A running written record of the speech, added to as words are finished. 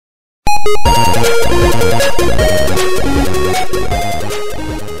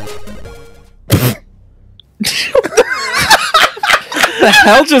The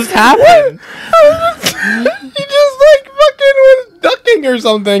hell just happened? He just like fucking was ducking or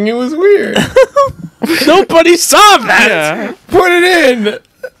something. It was weird. Nobody saw that. Yeah. Put it in.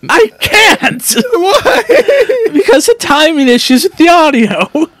 I can't. Why? Because of timing issues with the audio.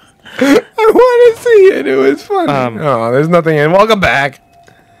 I want to see it. It was funny. Oh, there's nothing in. Welcome back.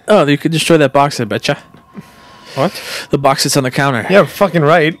 Oh, you could destroy that box, I betcha. What? The box that's on the counter. Yeah, fucking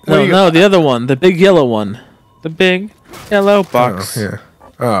right. No, the other one. The big yellow one. The big yellow box. Oh, yeah.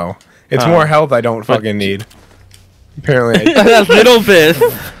 Oh. It's more health I don't fucking need. Apparently. A little bit.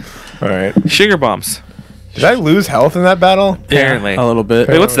 Alright. Sugar bombs. Did I lose health in that battle? Apparently. A little bit.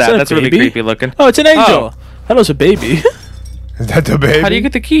 Wait, what's that? Is That's a really baby? creepy looking. Oh, it's an angel. That was a baby. Is that the baby? How do you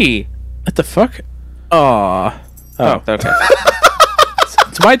get the key? What the fuck? Aw. Oh, okay.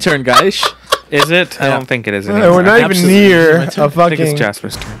 It's my turn, guys. Is it? I don't think it is anymore. Hey, we're not even Absolutely. near My a turn. I think it's fucking...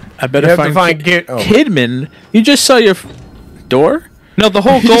 Jasper's turn. I You better have to find Kidman. You just saw your door? No, the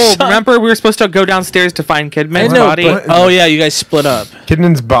whole You goal. saw- Remember, we were supposed to go downstairs to find I Kidman's know, body. but, oh yeah, you guys split up.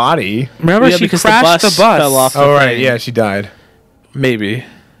 Kidman's body. Remember, Yeah, she because crashed the bus. fell off. Oh, right. thing. Yeah, she died. Maybe.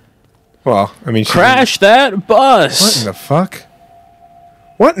 Well, I mean, she Crash that bus. What in the fuck?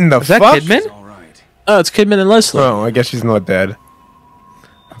 What in the Is that fuck? Kidman? Oh, it's Kidman and Leslie. Oh, I guess she's not dead.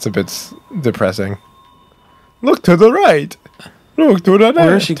 That's a bit depressing. Look to the right. Look to the left.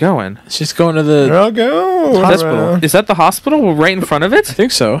 Where is she going? She's going to the. I'll go. Hospital. Is that the hospital? We're right in front of I it?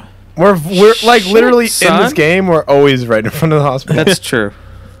 think so. We're like Shit, literally in son. this game. We're always right in front of the hospital That's true.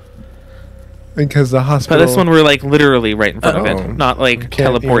 because the But hospital. this one, we're like literally right in front of Oh. it. Not like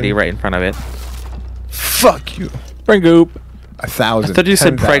Can't teleporty even- right in front of it. Fuck you. Bring goop. 1,000. I thought you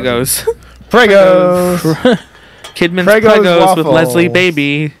said 10,000. Pregos. Pregos. Kidman's Pregos Pregos with waffles. Leslie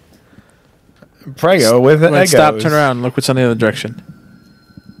Baby. Prego with Wait, Eggos. stop, turn around, look what's on the other direction.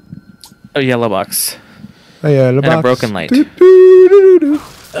 A yellow box. A yellow box. a broken light. Do, do, do, do, do.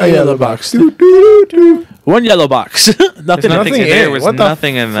 A yellow box. Do, do, do, do. One yellow box. There's Nothing. nothing in in there. it. Was What the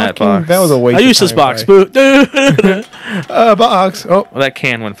nothing in that fucking- box. That was a waste. I of use this time, box. Bray. Boo. Box. Oh, Well, that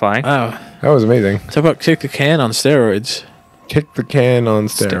can went flying. Wow. that was amazing. Talk about kick the can on steroids. Kick the can on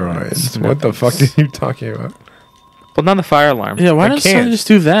steroids. Steroids. What the fuck are you talking about? Well, not the fire alarm. Yeah, why I doesn't can't. someone just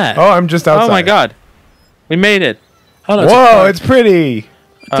do that? Oh, I'm just outside. Oh my god. We made it. Oh, no, Whoa, a it's pretty.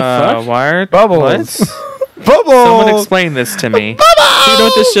 the fuck? Wired? Bubbles. What? Bubbles. Someone explain this to me. You know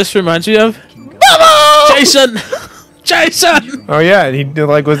what this just reminds me of? Jason! Jason! Oh yeah, he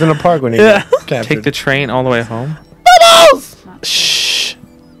like was in a park when he Yeah. got captured. Take the train all the way home. Shh.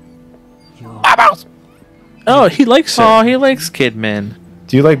 Oh, he likes it. Oh, he likes Kidman.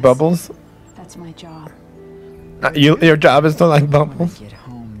 Do you like bubbles? That's my job. Your job is to like bubbles. Get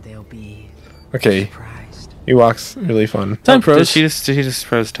home, they'll be Okay, surprised. he walks really fun. Time Did froze. she just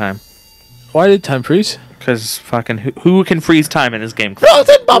froze time? Why did time freeze? Because fucking who can freeze time in this game?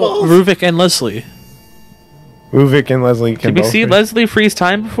 Frozen bubbles. Ruvik and Leslie. Ruvik and Leslie can Did we both see freeze. Leslie freeze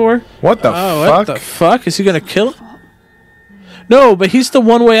time before? What the Oh, fuck? what the fuck? Is he gonna kill him? No, but he's the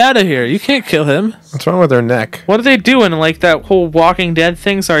one way out of here. You can't kill him. What's wrong with her neck? What are they doing? Like that whole Walking Dead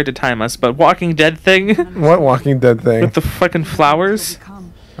thing? Sorry to time us, but Walking Dead thing What Walking Dead thing? with the fucking flowers.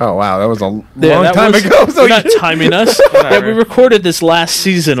 Come. Oh wow, that was a long that time was- ago. So You're not timing us. Yeah, we recorded this last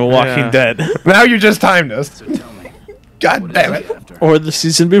season of Walking Yeah. Dead. now you just timed us. God damn it! Or the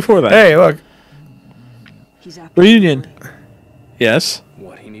season before that. Hey, look. He's after Reunion. Yes.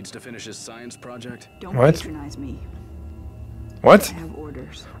 What, he needs to finish his science project? Don't What? patronize me. What? I have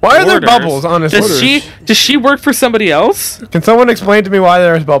orders. Why are there Orders? bubbles on his Does she work for somebody else? Can someone explain to me why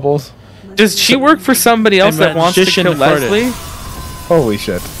there's bubbles? Does she work for somebody else that wants to magician kill farted. Leslie? Holy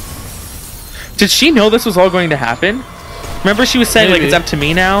shit! Did she know this was all going to happen? Remember she was saying like Maybe. it's up to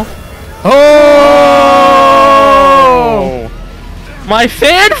me now? Oh! My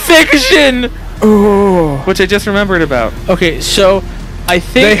fan fiction! Oh. Which I just remembered about. Okay, so I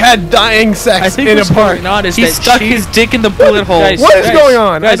think They had dying I sex think in a what's park. going on is He that stuck she- his dick in the bullet hole. Guys, What is going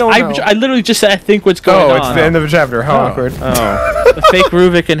on? Guys, I don't know. I literally just said I think what's going Oh, on. it's the end of a chapter. How awkward. Oh. The fake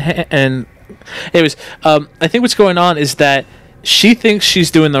Ruvik and anyways, I think what's going on is that she thinks she's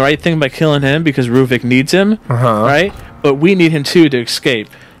doing the right thing by killing him because Ruvik needs him, Uh-huh. right? But we need him too to escape,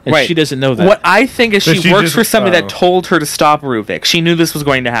 and Right. she doesn't know that. What I think is So she she works just- for somebody oh. that told her to stop Ruvik. She knew this was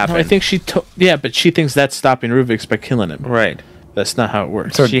going to happen. No, I think yeah, but she thinks that's stopping Ruvik's by killing him. Right. That's not how it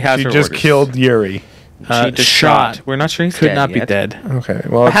works. So She has her just orders. killed Yuri. She just shot. We're not sure he's Could dead not be yet. dead. Okay.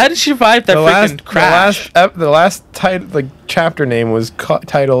 Well, How did she survive that freaking crash? the last chapter name was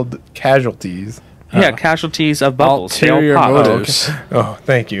titled Casualties. Yeah, casualties of bubbles. They all Ulterior pop. motives. Oh,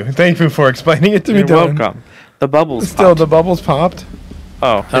 thank you. Thank you for explaining it to me, You're Dylan. welcome. The bubbles. Still, popped. the bubbles popped.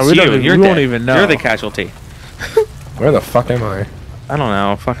 Oh, No, it's we you. don't even- You're we won't dead. even know. You're the casualty. Where the fuck am I? I don't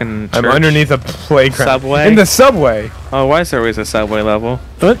know. Fucking. I'm church. underneath a playground. Subway? In the subway. Oh, why is there always a subway level?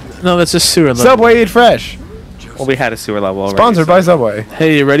 What? No, that's a sewer level. Subway Eat Fresh. Well, we had a sewer level already. Sponsored by Subway.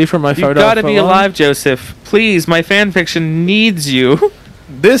 Hey, you ready for my You $5 gotta be footlong? alive, Joseph. Please, my fan fiction needs you.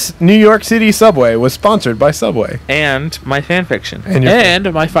 This New York City Subway was sponsored by Subway. And my fan fiction. And your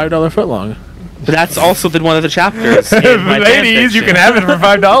And my $5 footlong. But that's also been one of the chapters. In my ladies, you fanfiction. can have it for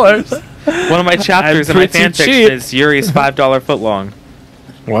 $5. One of my chapters in I'm my pretty fan cheap. fiction is Yuri's $5 footlong.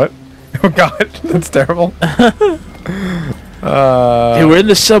 What? Oh god, that's terrible. Hey, we're in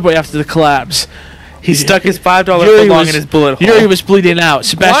the subway after the collapse. He stuck his $5 Yuri footlong was- in his bullet hole. Yuri was bleeding out.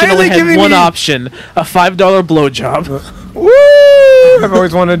 Sebastian Why are only they had giving one me- option: a $5 blowjob. Woo! I've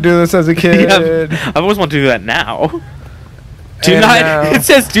always wanted to do this as a kid. Yeah, I've always wanted to do that now. Do And not. now- It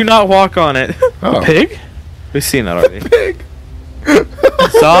says do not walk on it. Oh. Pig? We've seen that already. Pig.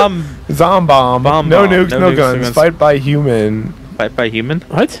 Some Zombomb. Bomb No bomb. nukes, No no nukes, guns. no guns. Fight by human. fight by human.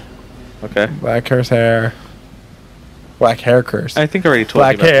 What? Okay. Black curse hair. Black hair curse. I think I already told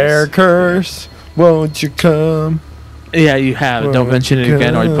Black you about hair this. curse. Won't you come? Yeah, you have. Don't mention it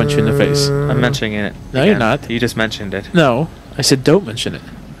again, or I punch you in the face. I'm mentioning it. No, you're again. not. You just mentioned it. No, I said don't mention it.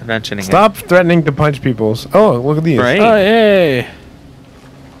 I'm mentioning Stop threatening to punch people's. Oh, look at these. it. Right? Oh, hey.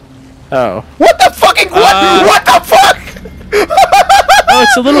 Oh. What the fucking what? What the fuck? Oh,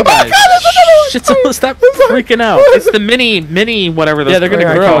 it's a little guy. Shit, stop freaking out. It's the mini, whatever those. Yeah, they're gonna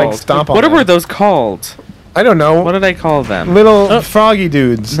I grow. can, like, stomp on What them. were those called? I don't know. What did I call them? Little Oh. froggy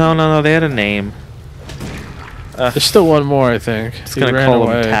dudes. No, they had a name. There's still one more, I think. It's gonna call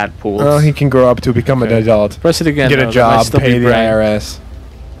them tadpoles. Oh, he can grow up to become an adult. Press it again. Get though, a that might job, still be pay the brain. IRS.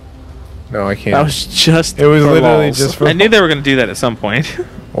 No, I can't. That was just. It was for literally lols. just for. I knew they were gonna do that at some point.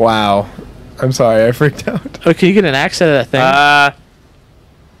 Wow. I'm sorry, I freaked out. Oh, can you get an axe out of that thing? That's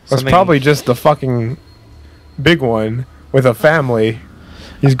something- probably just the fucking big one with a family.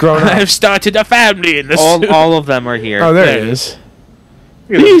 He's grown up. I've started a family in this. all of them are here. Oh, there there it it is. is.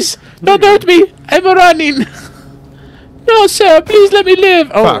 Please, don't hurt me. I'm running. No, sir. Please let me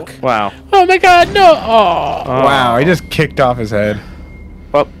live. Oh, Fuck. Wow. oh my God, no. Oh. Wow, he just kicked off his head.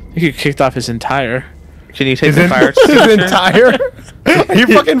 Well, You kicked off his entire. can you take His, the fire his extinguisher? entire. Are you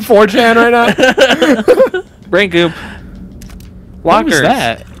fucking 4chan right now? Brain goop. What was Lockers.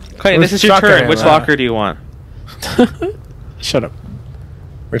 that? Clayton, It was this is your shotgun turn. Which ammo. locker do you want? Shut up.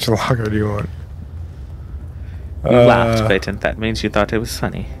 Which locker do you want? You laughed, Clayton. That means you thought it was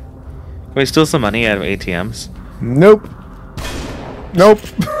funny. Can we steal some money out of ATMs? Nope. Nope.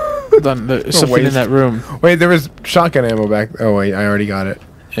 Hold on, there's something in waste. that room. Wait, there was shotgun ammo back. Oh wait, I already got it.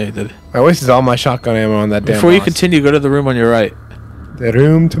 Yeah, you did. I wasted all my shotgun ammo on that damn. Before you boss. continue, go to the room on your right. The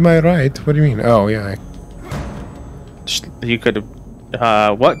room to my right. What do you mean? Oh yeah. You could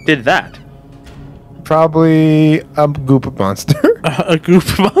have. What did that? Probably a goop monster. A group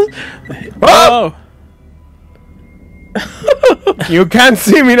of. Oh! Oh! You can't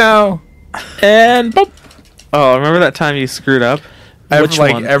see me now. And. Boop. Oh, remember that time you screwed up? Which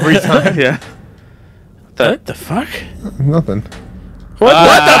like one? every time. Yeah. What the fuck? Nothing. What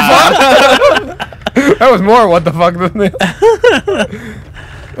What the fuck? That was more what the fuck than it.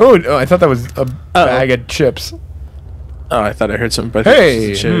 Oh, I thought that was a bag of chips. Oh, I thought I heard something. But I think Hey. it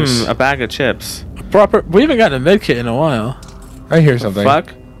was chips. A bag of chips. Proper. We haven't gotten a med kit in a while. I hear something.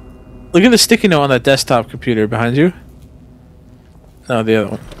 Fuck. Look at the sticky note on that desktop computer behind you. No, the other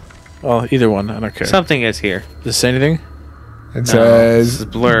one. Well, either one. I don't care. Something is here. Does it say anything? It this says is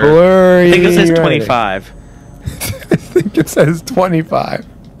blur. blurry. I think it says writing. 25. I think it says 25.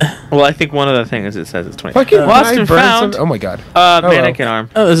 Well, I think one of the things it says is 25. Fucking Lost can I and burn found. some- Oh my god. Mannequin arm.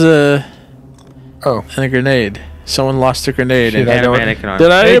 Oh, there's a Oh. and a grenade. Someone lost a grenade. Shit, and I And a don't- mannequin arm.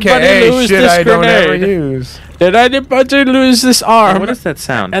 Did anybody AKA lose shit this I don't ever grenade? use. Did anybody lose this arm? What is that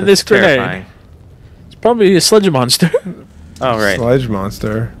sound? And That's this grenade. terrifying. It's probably a sludge monster. Oh, right. Sludge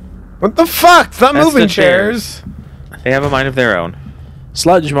monster. What the fuck? Stop That's moving the chairs. They have a mind of their own.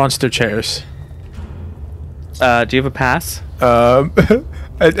 Sludge monster chairs. Do you have a pass?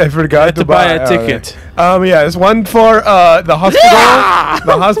 I forgot to buy a oh, ticket. there. Yeah, it's one for the hospital.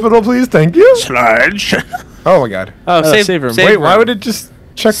 The hospital, please. Thank you. Sludge. Oh my god. Oh, save room. Wait, why would it just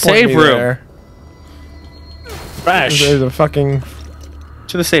checkpoint Save me room. there? Crash. There's a fucking.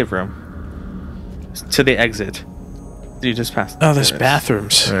 To the save room. To the exit. You just passed. Oh, there's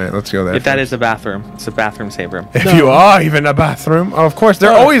bathrooms. All right, let's go there. If that is a bathroom, it's a bathroom save room. If you are even a bathroom, oh, of course they're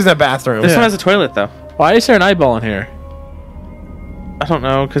Oh. always in a bathroom. This one has a toilet though. Why is there an eyeball in here? I don't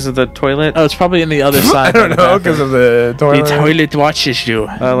know, because of the toilet. Oh, it's probably in the other side. I don't know because of the toilet. The toilet watches you.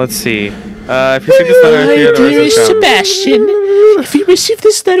 Let's see. If you see this letter, fear the worst has come. Sebastian, if you receive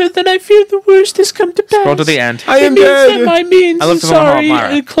this letter, then I fear the worst has come to pass. Scroll to the end. I am It means dead. that my means I looked is at the sorry.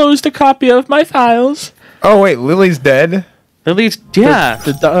 Mara. I closed a copy of my files. Oh wait, Lily's dead. Lily's, yeah.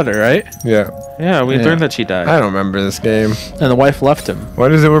 The daughter, right? Yeah, Yeah, we Yeah. learned that she died. I don't remember this game. And the wife left him.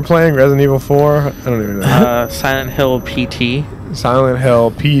 What is it we're playing? Resident Evil 4? I don't even know. Silent Hill PT. Silent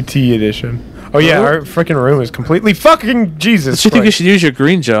Hill PT edition. Oh yeah, our freaking room is completely fucking Jesus Do you think you Christ. should use your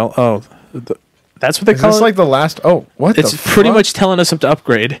green gel? Oh, that's what they Is call this it? like the last? Oh, what It's the pretty fuck? much telling us up to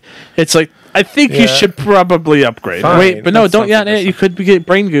upgrade. It's like, I think Yeah. you should probably upgrade. Fine, Wait, but no, that's don't yawn something it. You could get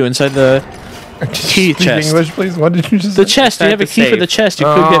brain goo inside the key Speak chest. English, please. What did you just The say? chest. You Back have a to key for save. the chest. You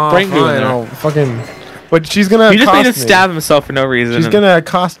could get brain goo in fine, there. I'll fucking. But she's gonna. He just accost made him me. stab himself for no reason. She's and- gonna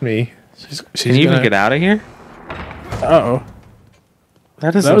accost me. Can you even get out of here? Uh-oh.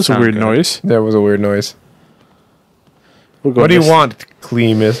 That That was a weird noise. That was a weird noise. We'll go What do you this- want?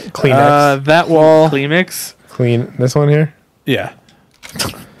 Kleenex. That wall. Clemix? Clean this one here. Yeah.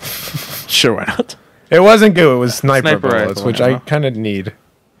 Sure, why not? It wasn't goo. It was sniper Sniper bullets, rifle, which huh? I kind of need.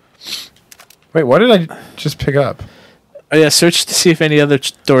 Wait, what did I just pick up? Oh, yeah, search to see if any other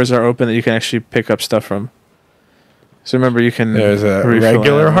doors are open that you can actually pick up stuff from. So remember, you can. There's a refill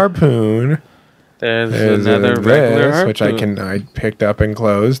regular ammo. harpoon. There's There's another regular this, which I picked up and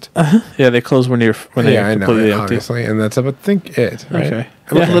closed. Yeah, they close when they're Yeah, I know, completely empty. obviously, and that's I think it. Right? Okay.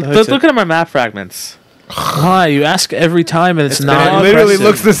 Look, Yeah, look, that's look it. at my map fragments. Why? You ask every time and it's It's not. been- It literally impressive.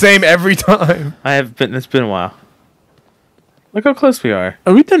 looks the same every time. It's been a while. Look how close we are.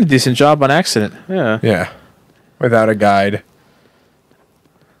 Oh, we've done a decent job on accident. Yeah. Yeah, without a guide,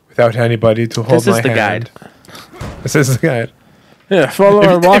 without anybody to hold This my is the hand. guide. This is the guide. Yeah, follow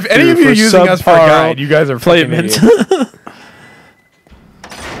our walkthrough If any of you are for using us for a subpar guide, you guys are fucking playment. idiots.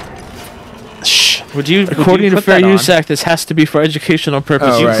 Shh. Would you According to put Fair that Use on? Act, this has to be for educational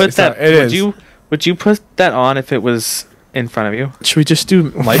purposes. Oh, Would you right. put So that? it would is. you put that on if it was in front of you? Should we just do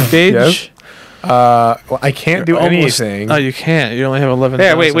life gauge? Yes. Well, I can't do Almost- anything. Oh, you can't. You only have 11.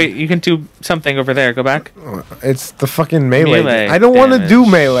 There, wait. You can do something over there. Go back. It's the fucking melee. Melee I don't want to do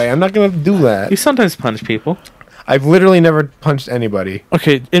damage. melee. I'm not gonna do that. You sometimes punch people. I've literally never punched anybody.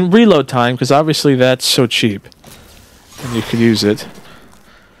 Okay, in reload time, because obviously that's so cheap. And you could use it.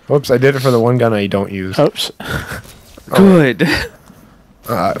 Whoops! I did it for the one gun I don't use. Oops. Good.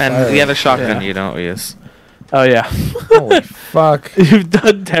 Uh, And fire. the other shotgun Yeah. you don't use. Oh, yeah. Holy fuck! You've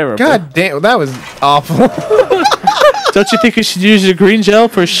done terrible. God damn, that was awful. Don't you think you should use your green gel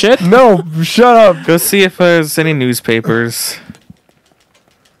for shit? No, shut up. Go see if there's any newspapers.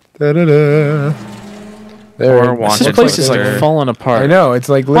 Da-da-da. There. Or it wanted This place is like poster. falling apart. I know. It's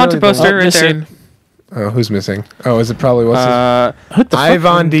like literally. Wanted poster. Oh, right there. missing. Oh, who's missing? Oh, is it probably what's his? What the fuck?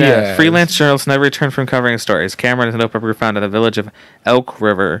 Ivan Yeah, Diaz. freelance journalist never returned from covering stories. Cameron and notebook were found at the village of Elk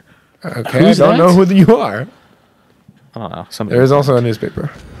River. Okay, Who's I don't that? know who you are. I don't know. Somebody. There is also a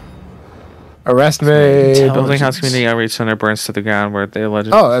newspaper. Arrest made. Intelligence. Building House Community Outreach Center burns to the ground where they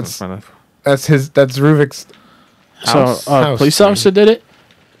allegedly. Oh, That's his. That's Ruvik's. So, House. police House. officer did it?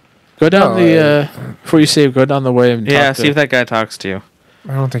 Go down No, the, before you save, go down the way and Yeah, talk see to if that guy talks to you.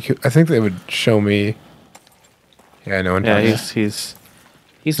 I don't think. I think they would show me. Yeah, no one. Yeah, talks. he's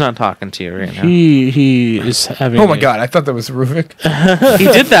not talking to you right now. He is having. Oh my god! I thought that was Ruvik. He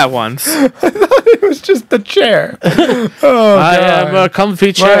did that once. It was just the chair. Oh I god. am a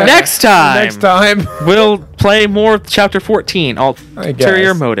comfy chair. Right. Next time, Next time. we'll play more Chapter 14, Ulterior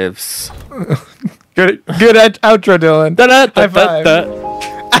guess. Motives. Good outro, Dylan. Da-da, High da-da, five. da.